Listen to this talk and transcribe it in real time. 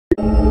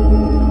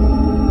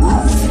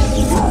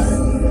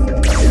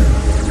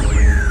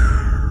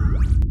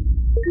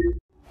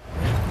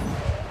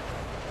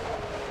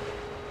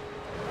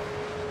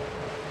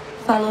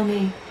Follow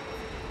me.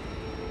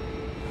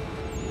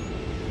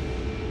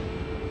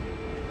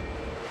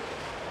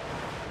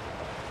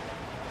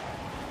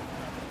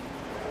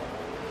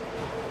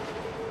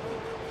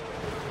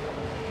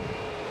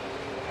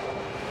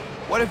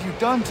 What have you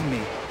done to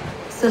me?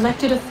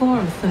 Selected a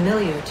form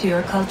familiar to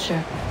your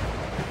culture.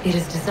 It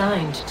is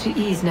designed to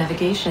ease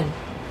navigation.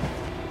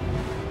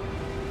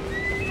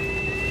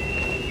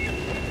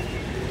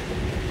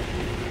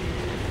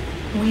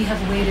 We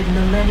have waited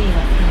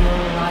millennia for your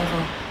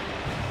arrival.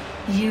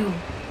 You,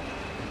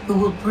 who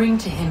will bring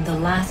to him the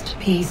last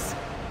piece,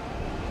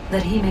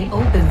 that he may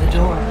open the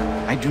door.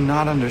 I do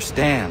not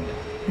understand.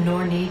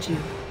 Nor need you.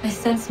 I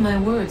sense my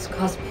words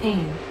cause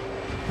pain.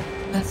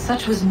 But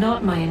such was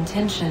not my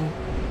intention.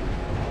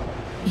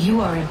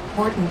 You are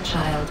important,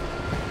 child,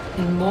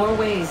 in more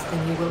ways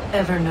than you will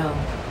ever know.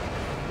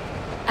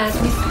 As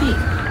we speak,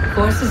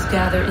 forces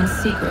gather in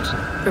secret,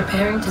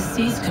 preparing to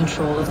seize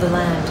control of the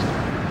land.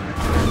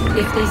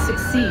 If they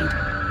succeed,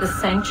 the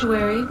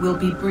sanctuary will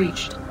be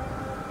breached.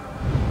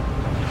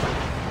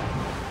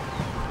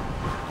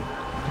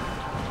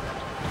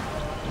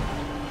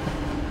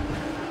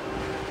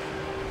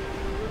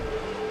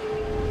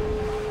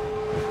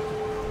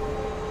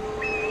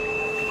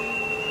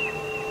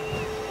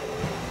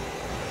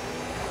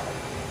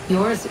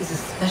 Yours is a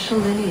special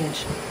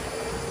lineage.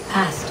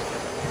 Past,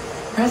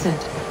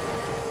 present,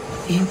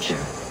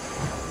 future.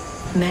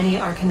 Many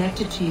are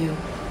connected to you.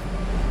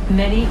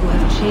 Many who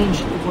have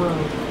changed the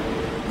world,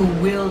 who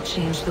will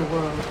change the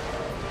world.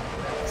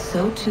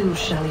 So too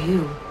shall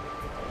you.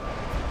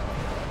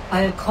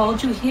 I have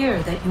called you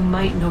here that you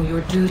might know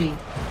your duty.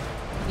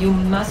 You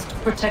must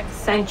protect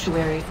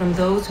Sanctuary from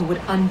those who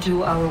would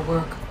undo our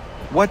work.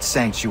 What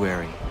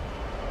sanctuary?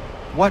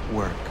 What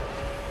work?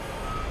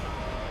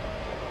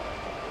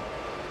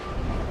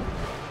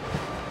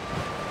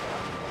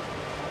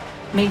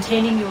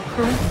 Maintaining your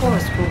current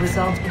course will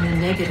result in a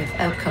negative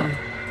outcome.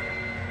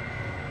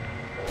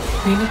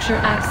 Premature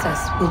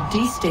access will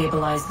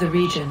destabilize the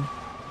region.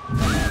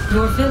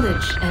 Your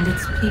village and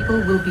its people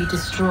will be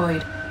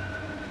destroyed.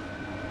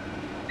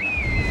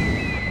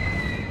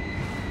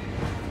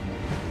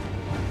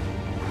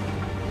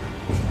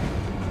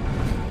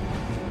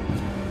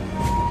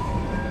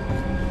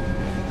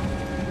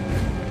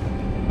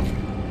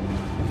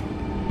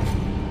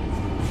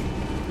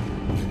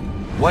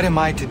 What am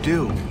I to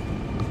do?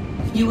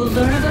 You will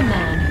learn of a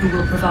man who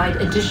will provide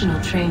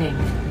additional training.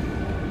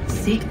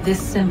 Seek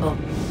this symbol.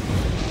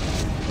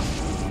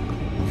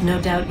 No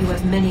doubt you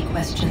have many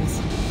questions.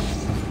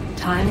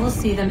 Time will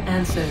see them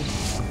answered.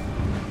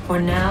 For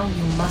now,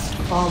 you must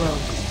follow,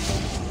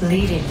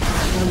 leading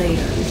for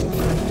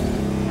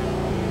later.